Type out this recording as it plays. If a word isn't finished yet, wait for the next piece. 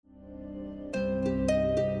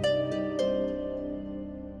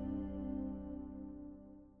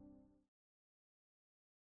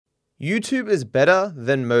YouTube is better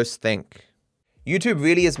than most think. YouTube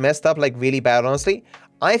really is messed up, like really bad, honestly.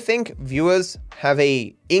 I think viewers have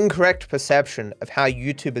a incorrect perception of how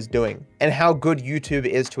YouTube is doing and how good YouTube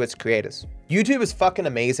is to its creators. YouTube is fucking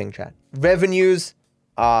amazing, chat. Revenues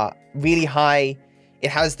are really high. It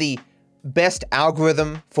has the best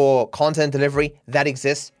algorithm for content delivery that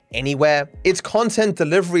exists anywhere. Its content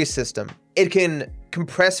delivery system, it can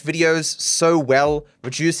compress videos so well,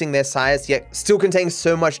 reducing their size, yet still contain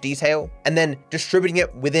so much detail, and then distributing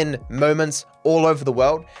it within moments all over the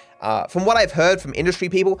world. From what I've heard from industry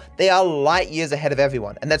people, they are light years ahead of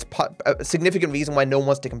everyone, and that's a significant reason why no one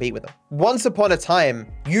wants to compete with them. Once upon a time,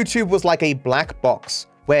 YouTube was like a black box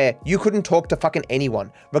where you couldn't talk to fucking anyone,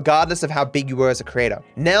 regardless of how big you were as a creator.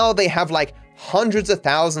 Now they have like hundreds of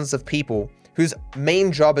thousands of people whose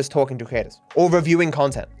main job is talking to creators or reviewing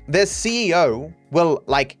content. Their CEO will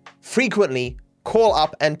like frequently call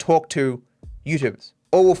up and talk to YouTubers,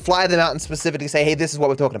 or will fly them out and specifically say, hey, this is what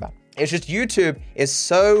we're talking about. It's just YouTube is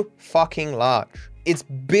so fucking large. It's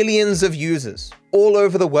billions of users all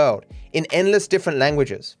over the world in endless different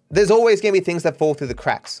languages. There's always gonna be things that fall through the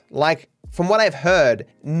cracks. Like, from what I've heard,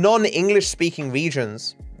 non-English speaking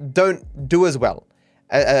regions don't do as well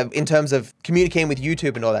in terms of communicating with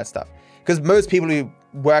YouTube and all that stuff. Because most people who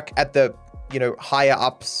work at the higher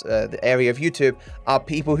ups, the area of YouTube, are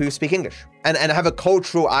people who speak English and have a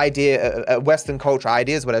cultural idea, Western culture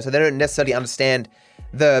ideas, whatever. So they don't necessarily understand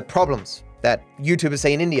the problems that YouTubers,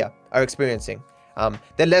 say in India, are experiencing.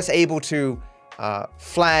 They're less able to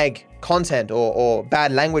flag content or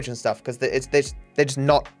bad language and stuff because they're just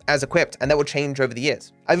not as equipped, and that will change over the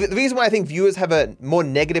years. The reason why I think viewers have a more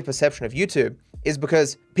negative perception of YouTube is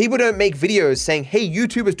because people don't make videos saying, hey,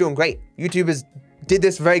 YouTube is doing great. YouTube did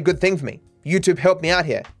this very good thing for me. YouTube helped me out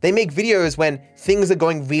here. They make videos when things are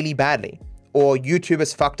going really badly or YouTube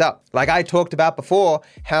is fucked up. Like I talked about before,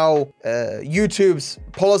 how YouTube's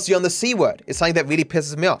policy on the C word is something that really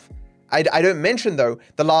pisses me off. I don't mention, though,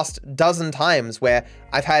 the last dozen times where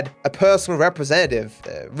I've had a personal representative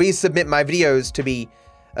resubmit my videos to be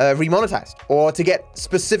remonetized, or to get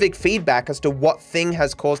specific feedback as to what thing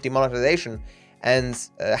has caused demonetization and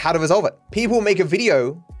how to resolve it. People make a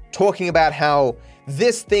video talking about how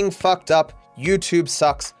this thing fucked up, YouTube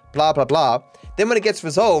sucks, blah, blah, blah. Then when it gets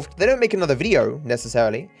resolved, they don't make another video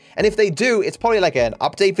necessarily. And if they do, it's probably like an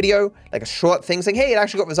update video, like a short thing saying, hey, it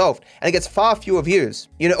actually got resolved. And it gets far fewer views,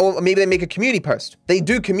 or maybe they make a community post. They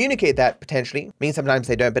do communicate that potentially. I mean, sometimes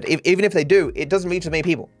they don't, but even if they do, it doesn't reach as many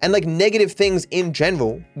people. And like negative things in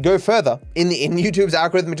general go further in YouTube's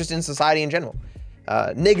algorithm, just in society in general.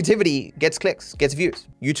 Negativity gets clicks, gets views.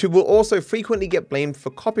 YouTube will also frequently get blamed for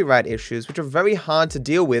copyright issues, which are very hard to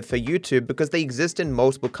deal with for YouTube because they exist in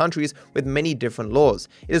multiple countries with many different laws.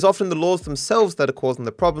 It is often the laws themselves that are causing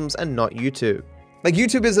the problems and not YouTube. Like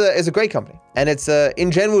YouTube is a great company, and it's in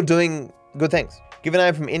general doing good things. Given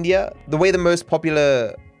I'm from India, the way the most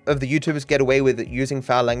popular of the YouTubers get away with using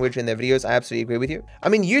foul language in their videos, I absolutely agree with you. I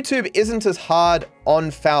mean, YouTube isn't as hard on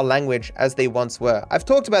foul language as they once were. I've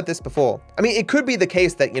talked about this before. I mean, it could be the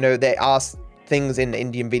case that, there are things in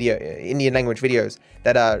Indian language videos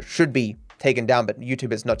that should be taken down, but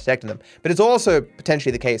YouTube is not detecting them. But it's also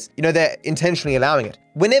potentially the case, they're intentionally allowing it.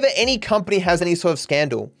 Whenever any company has any sort of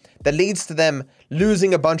scandal that leads to them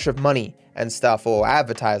losing a bunch of money and stuff, or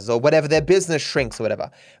advertisers, or whatever, their business shrinks or whatever,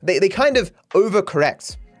 they kind of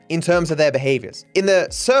overcorrect in terms of their behaviors. In the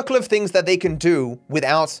circle of things that they can do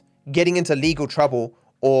without getting into legal trouble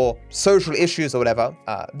or social issues or whatever,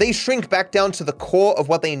 they shrink back down to the core of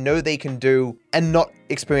what they know they can do and not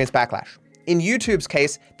experience backlash. In YouTube's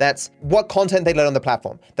case, that's what content they let on the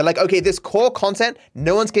platform. They're like, okay, this core content,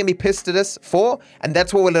 no one's gonna be pissed at us for, and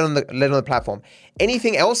that's what we're let on the platform.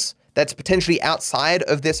 Anything else that's potentially outside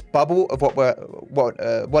of this bubble of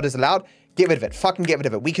what is allowed, get rid of it. Fucking get rid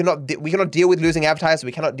of it. We cannot deal with losing advertisers.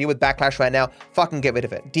 We cannot deal with backlash right now. Fucking get rid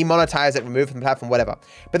of it. Demonetize it, remove it from the platform, whatever.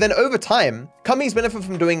 But then over time, companies benefit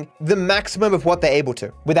from doing the maximum of what they're able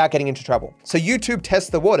to without getting into trouble. So YouTube tests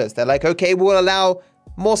the waters. They're like, okay, we'll allow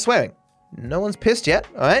more swearing. No one's pissed yet,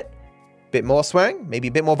 all right? Bit more swearing, maybe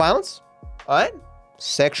a bit more violence, all right?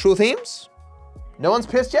 Sexual themes, no one's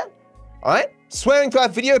pissed yet, all right? Swearing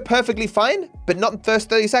throughout video, perfectly fine, but not in the first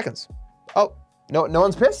 30 seconds. Oh, no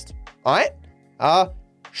one's pissed? All right,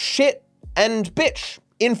 shit and bitch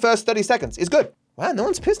in first 30 seconds is good. Wow, no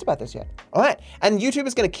one's pissed about this yet. All right, and YouTube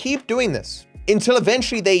is gonna keep doing this until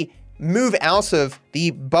eventually they move out of the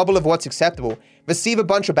bubble of what's acceptable, receive a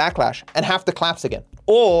bunch of backlash, and have to collapse again.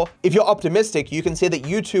 Or if you're optimistic, you can say that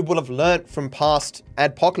YouTube will have learnt from past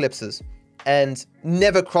adpocalypses and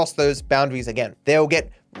never cross those boundaries again. They'll get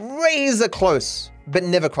razor close, but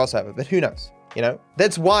never cross over, but who knows? you know?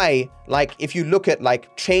 That's why, like, if you look at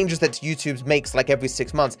like changes that YouTube makes like every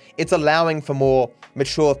 6 months, it's allowing for more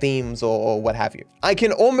mature themes or what have you. I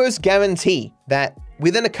can almost guarantee that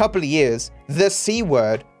within a couple of years, the C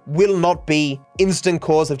word will not be instant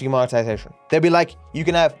cause of demonetization. They'll be like, you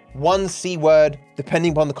can have one C word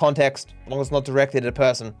depending upon the context, as long as it's not directed at a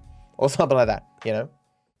person or something like that, you know?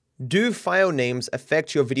 Do file names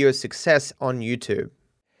affect your video's success on YouTube?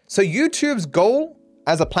 So YouTube's goal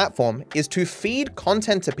as a platform is to feed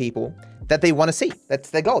content to people that they want to see. That's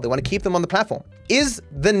their goal. They want to keep them on the platform. Is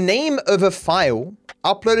the name of a file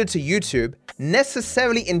uploaded to YouTube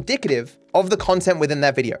necessarily indicative of the content within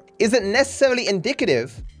that video? Is it necessarily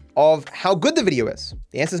indicative of how good the video is?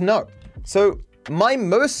 The answer is no. So my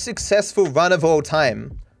most successful run of all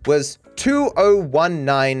time was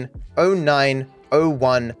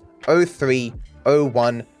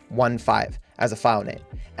 20190901030115 as a file name.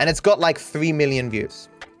 And it's got like 3 million views.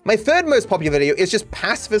 My third most popular video is just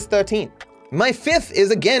Pacifist13. My fifth is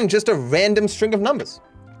again just a random string of numbers.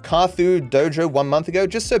 Carthu Dojo 1 month ago,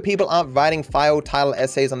 just so people aren't writing file title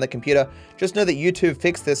essays on their computer. Just know that YouTube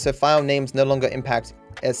fixed this so file names no longer impact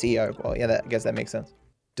SEO. Well, yeah, I guess that makes sense.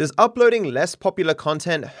 Does uploading less popular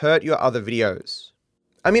content hurt your other videos?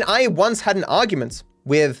 I mean, I once had an argument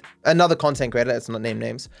with another content creator, let's not name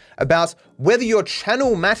names, about whether your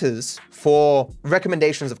channel matters for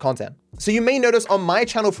recommendations of content. So you may notice on my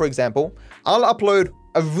channel, for example, I'll upload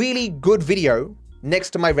a really good video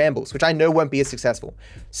next to my Rambles, which I know won't be as successful.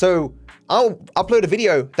 So I'll upload a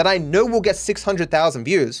video that I know will get 600,000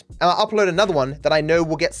 views, and I'll upload another one that I know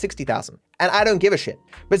will get 60,000. And I don't give a shit.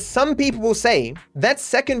 But some people will say, that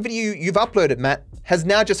second video you've uploaded, Matt, has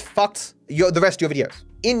now just fucked the rest of your videos.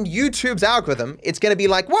 In YouTube's algorithm, it's gonna be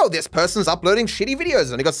like, whoa, this person's uploading shitty videos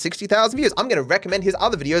and only got 60,000 views. I'm gonna recommend his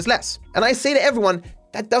other videos less. And I say to everyone,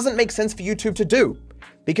 that doesn't make sense for YouTube to do,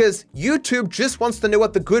 because YouTube just wants to know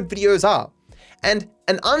what the good videos are. And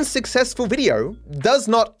an unsuccessful video does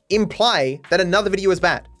not imply that another video is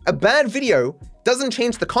bad. A bad video doesn't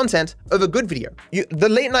change the content of a good video. The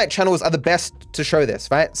late night channels are the best to show this,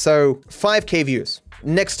 right? So 5K views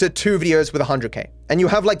next to 2 videos with 100K. And you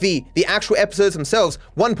have like the actual episodes themselves,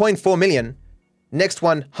 1.4 million, next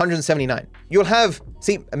one, 179. You'll have,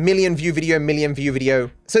 see, a million view video.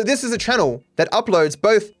 So this is a channel that uploads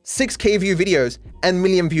both 6K view videos and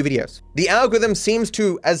million view videos. The algorithm seems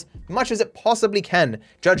to, as much as it possibly can,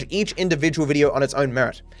 judge each individual video on its own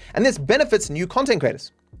merit. And this benefits new content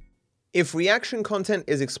creators. If reaction content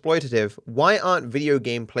is exploitative, why aren't video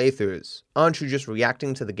game playthroughs? Aren't you just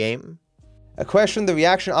reacting to the game? A question, the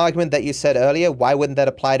reaction argument that you said earlier, why wouldn't that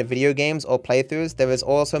apply to video games or playthroughs? There is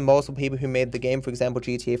also multiple people who made the game, for example,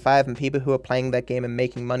 GTA 5, and people who are playing that game and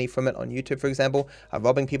making money from it on YouTube, for example, are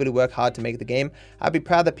robbing people who work hard to make the game. I'd be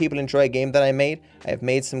proud that people enjoy a game that I made. I have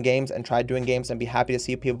made some games and tried doing games and be happy to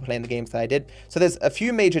see people playing the games that I did. So there's a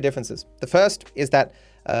few major differences. The first is that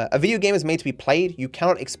a video game is made to be played. You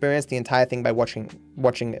cannot experience the entire thing by watching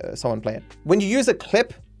someone play it. When you use a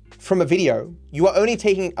clip from a video, you are only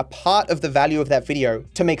taking a part of the value of that video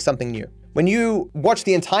to make something new. When you watch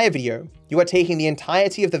the entire video, you are taking the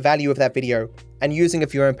entirety of the value of that video and using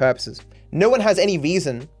it for your own purposes. No one has any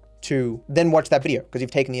reason to then watch that video because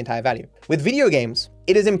you've taken the entire value. With video games,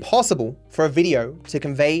 it is impossible for a video to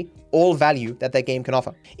convey all value that game can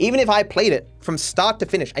offer. Even if I played it from start to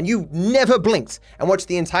finish and you never blinked and watched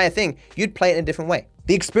the entire thing, you'd play it in a different way.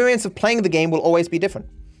 The experience of playing the game will always be different.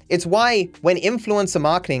 It's why when influencer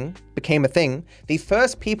marketing became a thing, the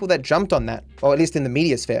first people that jumped on that, or at least in the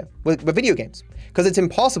media sphere, were video games. Because it's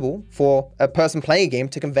impossible for a person playing a game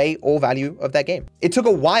to convey all value of that game. It took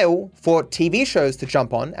a while for TV shows to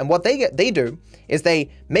jump on, and what they do is they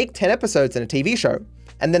make 10 episodes in a TV show,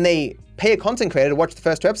 and then they pay a content creator to watch the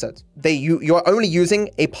first 2 episodes. You're only using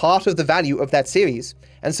a part of the value of that series,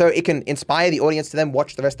 and so it can inspire the audience to then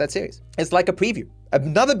watch the rest of that series. It's like a preview.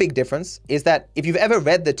 Another big difference is that if you've ever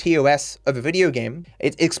read the TOS of a video game,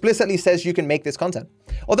 it explicitly says you can make this content.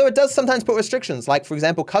 Although it does sometimes put restrictions, like for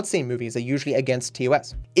example, cutscene movies are usually against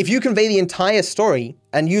TOS. If you convey the entire story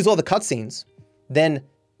and use all the cutscenes, then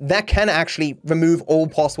that can actually remove all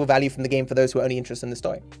possible value from the game for those who are only interested in the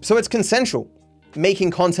story. So it's consensual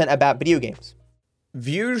making content about video games.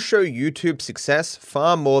 Views show YouTube success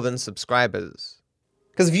far more than subscribers.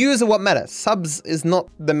 Because views are what matter. Subs is not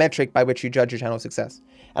the metric by which you judge your channel's success.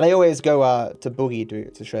 And I always go to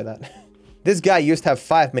Boogie to show that. This guy used to have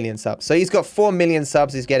 5 million subs. So he's got 4 million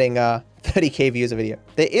subs. He's getting 30K views a video.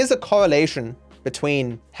 There is a correlation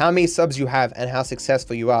between how many subs you have and how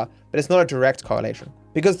successful you are, but it's not a direct correlation.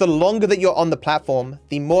 Because the longer that you're on the platform,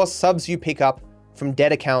 the more subs you pick up from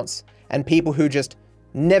dead accounts and people who just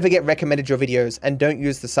never get recommended your videos and don't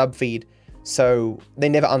use the sub feed, so they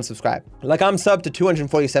never unsubscribe. Like I'm subbed to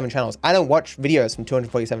 247 channels. I don't watch videos from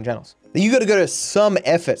 247 channels. You gotta go to some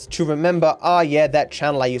effort to remember, oh yeah, that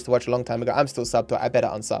channel I used to watch a long time ago, I'm still subbed to it, I better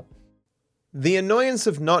unsub. The annoyance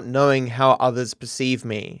of not knowing how others perceive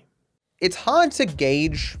me. It's hard to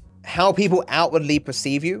gauge how people outwardly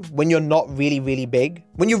perceive you when you're not really, really big.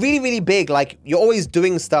 When you're really, really big, like you're always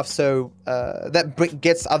doing stuff so that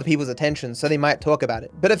gets other people's attention, so they might talk about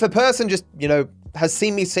it. But if a person just, has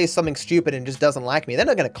seen me say something stupid and just doesn't like me, they're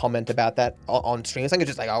not gonna comment about that on stream. It's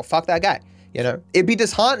just like, oh, fuck that guy, It'd be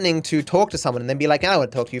disheartening to talk to someone and then be like, I don't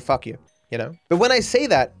want to talk to you, fuck you, But when I say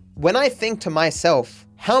that, when I think to myself,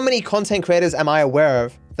 how many content creators am I aware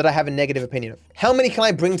of that I have a negative opinion of? How many can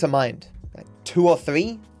I bring to mind? Like 2 or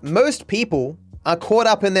 3? Most people are caught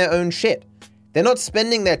up in their own shit. They're not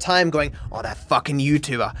spending their time going, oh, that fucking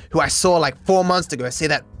YouTuber who I saw like 4 months ago say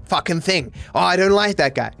that fucking thing. Oh, I don't like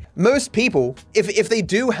that guy. Most people, if they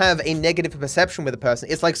do have a negative perception with a person,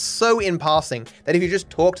 it's like so in passing that if you just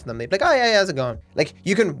talk to them, they'd be like, oh yeah, how's it going? Like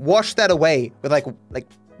you can wash that away with like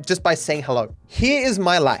just by saying hello. Here is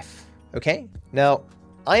my life, okay? Now,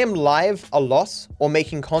 I am live a lot or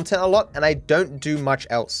making content a lot and I don't do much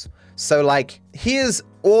else. So like, here's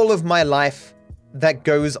all of my life that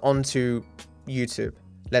goes onto YouTube,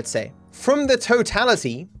 let's say. From the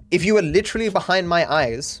totality, if you were literally behind my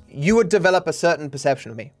eyes, you would develop a certain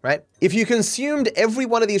perception of me, right? If you consumed every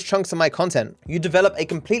one of these chunks of my content, you develop a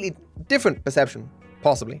completely different perception,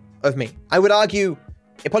 possibly, of me. I would argue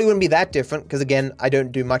it probably wouldn't be that different because again, I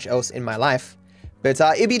don't do much else in my life, but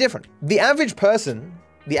it'd be different. The average person,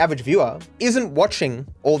 the average viewer, isn't watching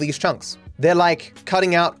all these chunks. They're like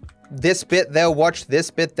cutting out this bit, they'll watch this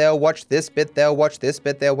bit, they'll watch this bit, they'll watch this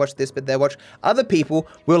bit, they'll watch this bit, they'll watch. Other people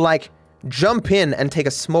will like jump in and take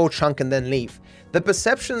a small chunk and then leave. The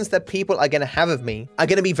perceptions that people are gonna have of me are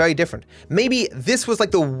gonna be very different. Maybe this was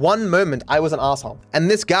like the one moment I was an asshole, and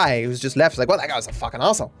this guy who's just left was like, well, that guy was a fucking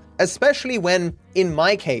asshole. Especially when, in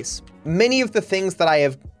my case, many of the things that I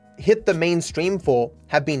have hit the mainstream for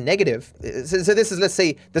have been negative. So this is, let's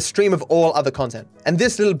say, the stream of all other content. And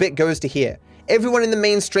this little bit goes to here. Everyone in the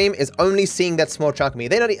mainstream is only seeing that small chunk of me.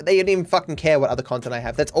 They don't even fucking care what other content I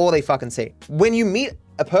have. That's all they fucking see. When you meet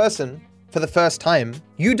a person for the first time,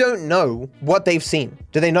 you don't know what they've seen.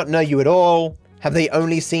 Do they not know you at all? Have they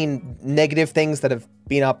only seen negative things that have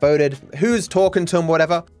been upvoted? Who's talking to them,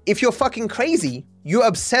 whatever? If you're fucking crazy, you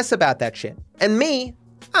obsess about that shit. And me,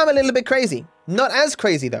 I'm a little bit crazy. Not as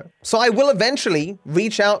crazy though. So I will eventually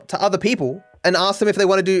reach out to other people and ask them if they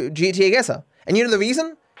want to do GTA Guesser. And you know the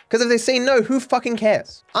reason? Because if they say no, who fucking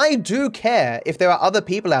cares? I do care if there are other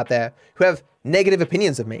people out there who have negative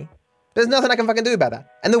opinions of me. There's nothing I can fucking do about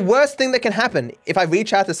that. And the worst thing that can happen if I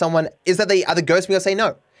reach out to someone is that they either ghost me or say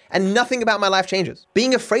no. And nothing about my life changes.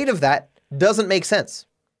 Being afraid of that doesn't make sense.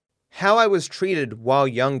 How I was treated while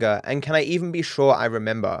younger, and can I even be sure I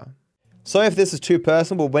remember? So if this is too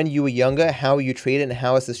personal, when you were younger, how were you treated and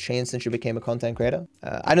how has this changed since you became a content creator?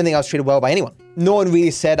 I don't think I was treated well by anyone. No one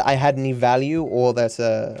really said I had any value or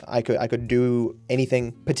that I could do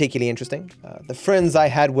anything particularly interesting. The friends I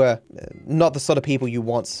had were not the sort of people you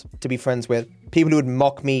want to be friends with. People who would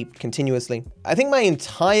mock me continuously. I think my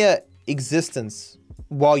entire existence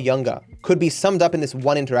while younger could be summed up in this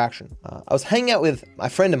one interaction. I was hanging out with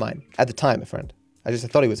a friend of mine, at the time a friend. I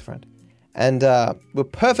thought he was a friend. And we're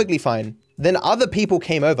perfectly fine. Then other people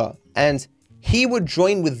came over and he would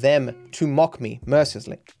join with them to mock me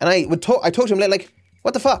mercilessly. And I talked to him like,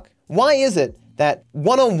 what the fuck? Why is it that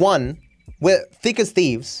one-on-one, we're thick as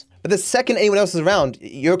thieves, but the second anyone else is around,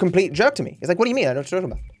 you're a complete jerk to me? He's like, what do you mean? I don't know what you're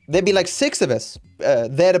talking about. There'd be like 6 of us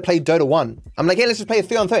there to play Dota 1. I'm like, hey, let's just play a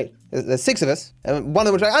 3-on-3. There's 6 of us. And one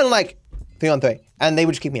of them was like, I don't like 3-on-3. And they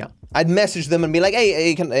would just kick me out. I'd message them and be like, hey,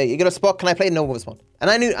 you got a spot? Can I play? No one would respond. And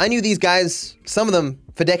I knew these guys, some of them,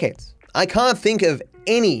 for decades. I can't think of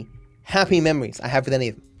any happy memories I have with any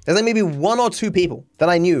of them. There's like maybe 1 or 2 people that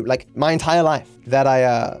I knew, like my entire life, that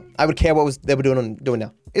I would care what they were doing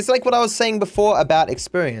now. It's like what I was saying before about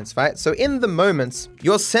experience, right? So in the moments,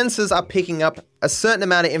 your senses are picking up a certain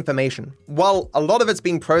amount of information. While a lot of it's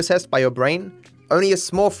being processed by your brain, only a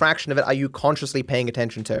small fraction of it are you consciously paying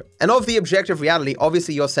attention to. And of the objective reality,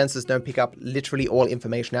 obviously your senses don't pick up literally all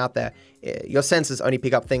information out there. Your senses only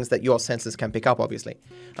pick up things that your senses can pick up, obviously.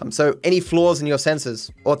 So any flaws in your senses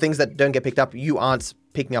or things that don't get picked up, you aren't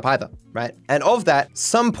picking up either, right? And of that,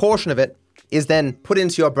 some portion of it is then put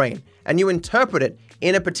into your brain and you interpret it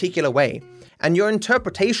in a particular way. And your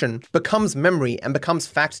interpretation becomes memory and becomes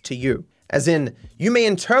fact to you. As in, you may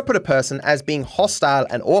interpret a person as being hostile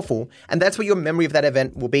and awful, and that's what your memory of that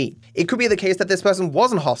event will be. It could be the case that this person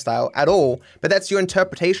wasn't hostile at all, but that's your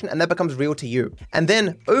interpretation and that becomes real to you. And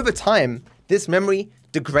then over time, this memory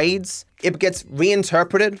degrades, it gets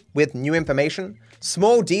reinterpreted with new information.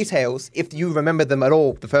 Small details, if you remember them at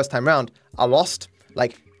all the first time round, are lost.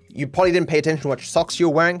 Like, you probably didn't pay attention to what socks you're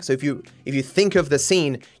wearing, so if you think of the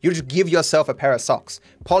scene, you just give yourself a pair of socks.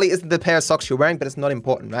 Probably isn't the pair of socks you're wearing, but it's not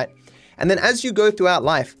important, right? And then as you go throughout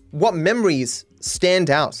life, what memories stand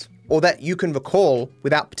out or that you can recall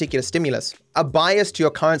without particular stimulus are biased to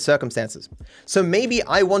your current circumstances. So maybe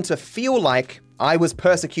I want to feel like I was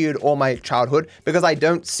persecuted all my childhood because I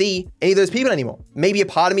don't see any of those people anymore. Maybe a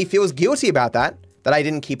part of me feels guilty about that I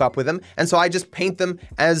didn't keep up with them, and so I just paint them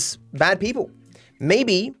as bad people.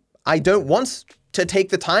 Maybe I don't want to take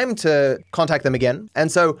the time to contact them again,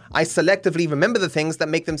 and so I selectively remember the things that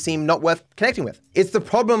make them seem not worth connecting with. It's the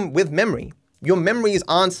problem with memory. Your memories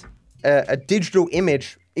aren't a digital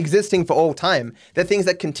image existing for all time. They're things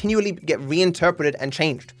that continually get reinterpreted and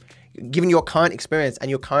changed, given your current experience and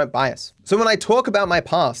your current bias. So when I talk about my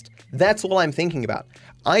past, that's all I'm thinking about.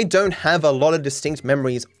 I don't have a lot of distinct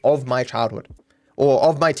memories of my childhood or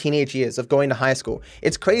of my teenage years of going to high school.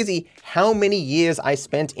 It's crazy how many years I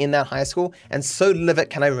spent in that high school, and so little of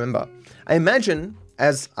it can I remember. I imagine,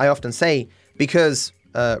 as I often say, because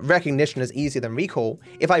recognition is easier than recall,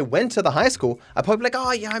 if I went to the high school, I'd probably be like,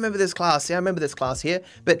 oh yeah, I remember this class. Yeah, I remember this class here.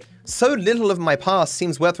 But so little of my past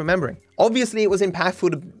seems worth remembering. Obviously, it was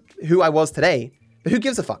impactful to who I was today, but who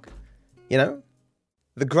gives a fuck? You know?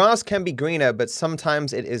 The grass can be greener, but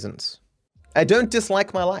sometimes it isn't. I don't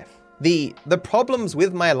dislike my life. The problems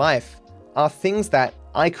with my life are things that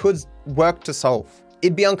I could work to solve.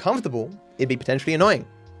 It'd be uncomfortable. It'd be potentially annoying.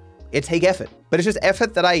 It'd take effort, but it's just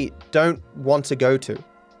effort that I don't want to go to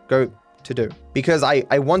do because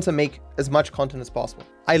I want to make as much content as possible.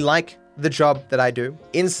 I like the job that I do.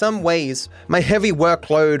 In some ways, my heavy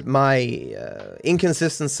workload, my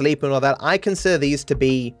inconsistent sleep and all that, I consider these to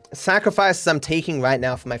be sacrifices I'm taking right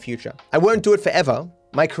now for my future. I won't do it forever.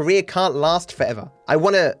 My career can't last forever. I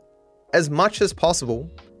want to, as much as possible,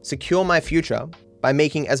 secure my future by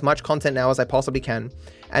making as much content now as I possibly can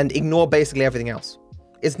and ignore basically everything else.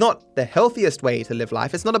 It's not the healthiest way to live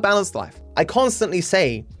life. It's not a balanced life. I constantly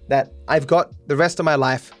say that I've got the rest of my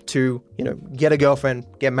life to, get a girlfriend,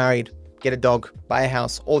 get married, get a dog, buy a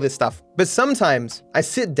house, all this stuff. But sometimes I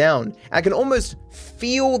sit down and I can almost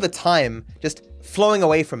feel the time just flowing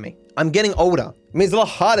away from me. I'm getting older. I mean, it's a lot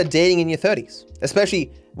harder dating in your 30s,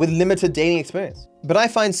 especially with limited dating experience. But I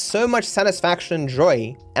find so much satisfaction and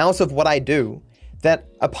joy out of what I do that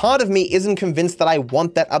a part of me isn't convinced that I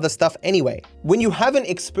want that other stuff anyway. When you haven't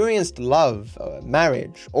experienced love,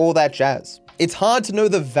 marriage, all that jazz, it's hard to know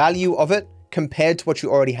the value of it compared to what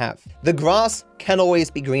you already have. The grass can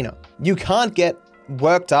always be greener. You can't get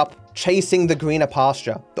worked up chasing the greener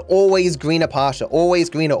pasture, the always greener pasture, always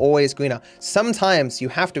greener, always greener. Sometimes you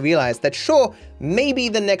have to realize that sure, maybe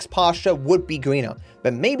the next pasture would be greener,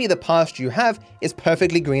 but maybe the pasture you have is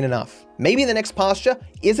perfectly green enough. Maybe the next pasture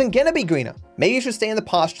isn't gonna be greener. Maybe you should stay in the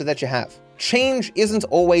pasture that you have. Change isn't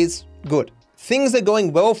always good. Things are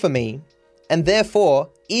going well for me, and therefore,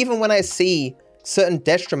 even when I see certain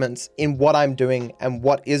detriments in what I'm doing and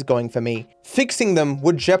what is going for me, fixing them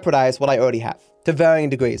would jeopardize what I already have to varying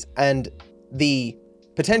degrees. And the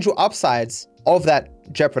potential upsides of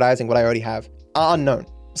that jeopardizing what I already have are unknown.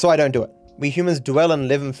 So I don't do it. We humans dwell and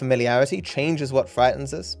live in familiarity. Change is what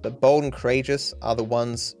frightens us, but bold and courageous are the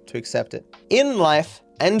ones to accept it. In life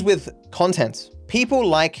and with content, people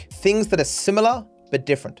like things that are similar but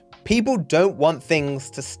different. People don't want things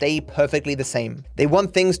to stay perfectly the same. They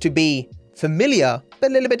want things to be familiar, but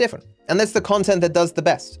a little bit different. And that's the content that does the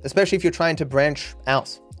best, especially if you're trying to branch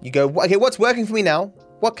out. You go, okay, what's working for me now?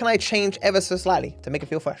 What can I change ever so slightly to make it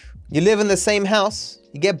feel fresh? You live in the same house,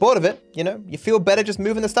 you get bored of it, you feel better just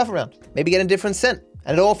moving the stuff around. Maybe get a different scent,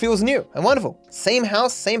 and it all feels new and wonderful. Same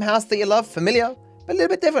house that you love, familiar, but a little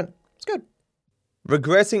bit different. It's good.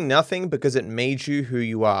 Regretting nothing because it made you who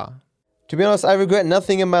you are. To be honest, I regret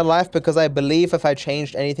nothing in my life because I believe if I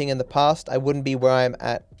changed anything in the past, I wouldn't be where I'm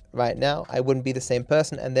at right now. I wouldn't be the same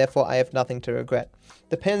person, and therefore I have nothing to regret.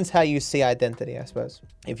 Depends how you see identity, I suppose.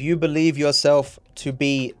 If you believe yourself to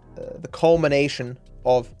be the culmination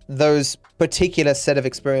of those particular set of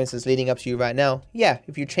experiences leading up to you right now, yeah,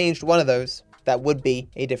 if you changed one of those, that would be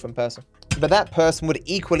a different person. But that person would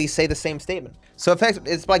equally say the same statement. So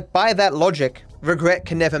effectively, it's like by that logic, regret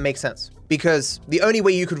can never make sense. Because the only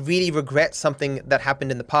way you could really regret something that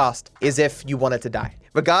happened in the past is if you wanted to die.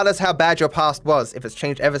 Regardless how bad your past was, if it's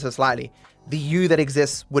changed ever so slightly, the you that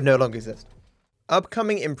exists would no longer exist.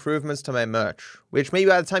 upcoming improvements to my merch, which maybe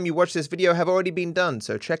by the time you watch this video have already been done,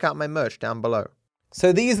 so check out my merch down below.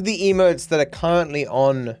 So these are the emotes that are currently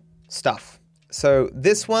on stuff. So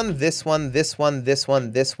this one, this one, this one, this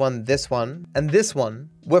one, this one, this one, and this one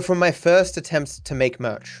were from my first attempts to make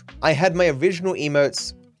merch. I had my original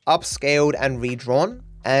emotes upscaled and redrawn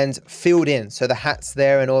and filled in, so the hat's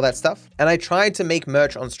there and all that stuff. And I tried to make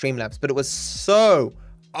merch on Streamlabs, but it was so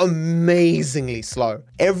amazingly slow.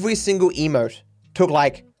 Every single emote took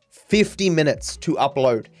like 50 minutes to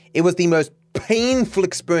upload. It was the most painful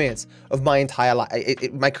experience of my entire life.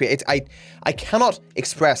 I cannot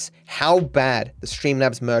express how bad the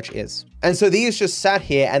Streamlabs merch is. And so these just sat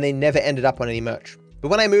here and they never ended up on any merch. But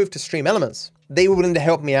when I moved to Stream Elements, they were willing to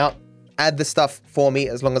help me out, add the stuff for me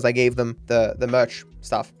as long as I gave them the merch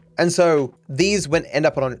stuff. And so these ended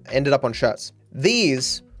up on shirts.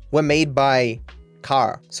 These were made by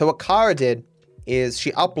Kara. So what Kara did is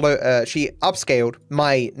she upscaled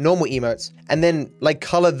my normal emotes and then like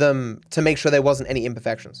colored them to make sure there wasn't any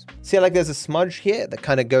imperfections. See, like there's a smudge here that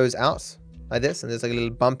kind of goes out like this, and there's like a little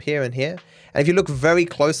bump here and here. And if you look very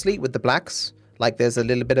closely with the blacks, like there's a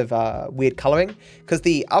little bit of weird coloring because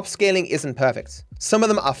the upscaling isn't perfect. Some of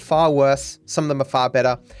them are far worse, some of them are far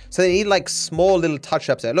better. So they need like small little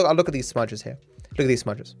touch-ups there. Look at these smudges here. Look at these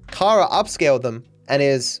smudges. Kara upscaled them and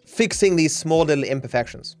is fixing these small little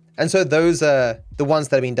imperfections. And so those are the ones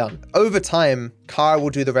that have been done. Over time, Kara will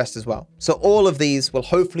do the rest as well. So all of these will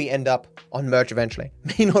hopefully end up on merch eventually.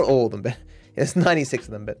 Maybe not all of them, but there's 96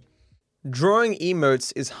 of them. But drawing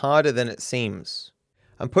emotes is harder than it seems.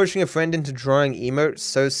 I'm pushing a friend into drawing emotes.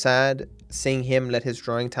 So sad seeing him let his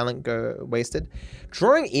drawing talent go wasted.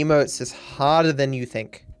 Drawing emotes is harder than you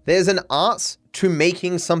think. There's an art to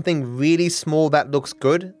making something really small that looks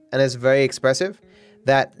good and is very expressive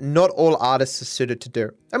that not all artists are suited to do.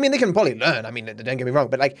 I mean, they can probably learn. I mean, don't get me wrong,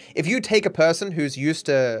 but like if you take a person who's used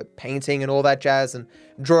to painting and all that jazz and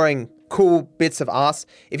drawing cool bits of art,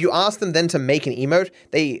 if you ask them then to make an emote,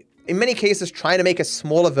 they, in many cases, try to make a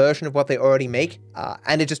smaller version of what they already make,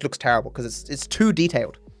 and it just looks terrible because it's too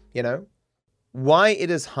detailed, you know? Why it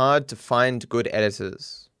is hard to find good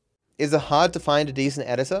editors. Is it hard to find a decent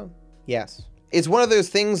editor? Yes. It's one of those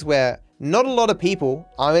things where not a lot of people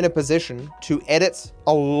are in a position to edit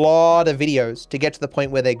a lot of videos to get to the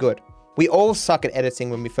point where they're good. We all suck at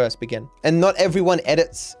editing when we first begin. And not everyone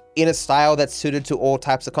edits in a style that's suited to all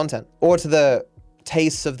types of content or to the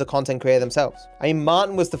tastes of the content creator themselves. I mean,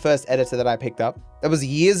 Martin was the first editor that I picked up. That was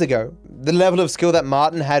years ago. The level of skill that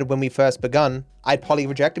Martin had when we first begun, I'd probably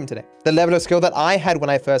reject him today. The level of skill that I had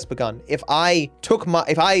when I first begun, if I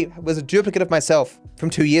was a duplicate of myself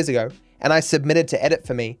from 2 years ago and I submitted to edit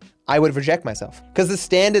for me, I would reject myself because the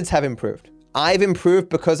standards have improved. I've improved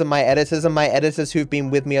because of my editors, and my editors who've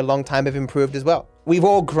been with me a long time have improved as well. We've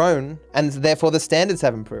all grown, and therefore the standards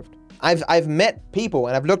have improved. I've met people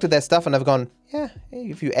and I've looked at their stuff and I've gone, yeah,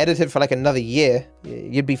 if you edited for like another year,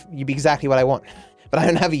 you'd be exactly what I want. But I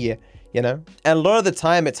don't have a year, you know? And a lot of the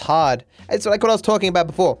time it's hard. It's like what I was talking about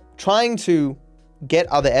before. Trying to get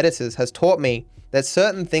other editors has taught me that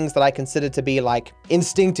certain things that I consider to be like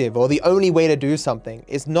instinctive or the only way to do something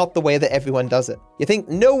is not the way that everyone does it. You think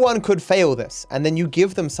no one could fail this, and then you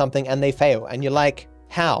give them something and they fail, and you're like,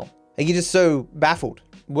 how? Like, you're just so baffled.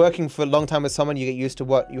 Working for a long time with someone, you get used to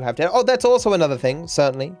what you have to. Oh, that's also another thing,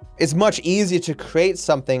 certainly. It's much easier to create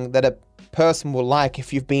something that a person will like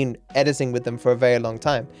if you've been editing with them for a very long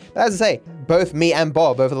time. But as I say, both me and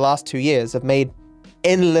Bob over the last 2 years have made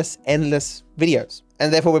endless videos,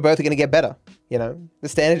 and therefore we're both going to get better. You know, the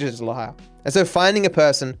standard is a lot higher. And so finding a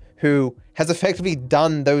person who has effectively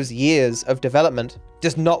done those years of development,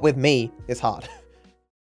 just not with me, is hard.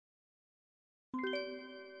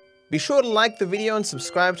 Be sure to like the video and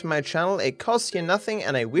subscribe to my channel. It costs you nothing,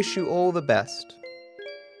 and I wish you all the best.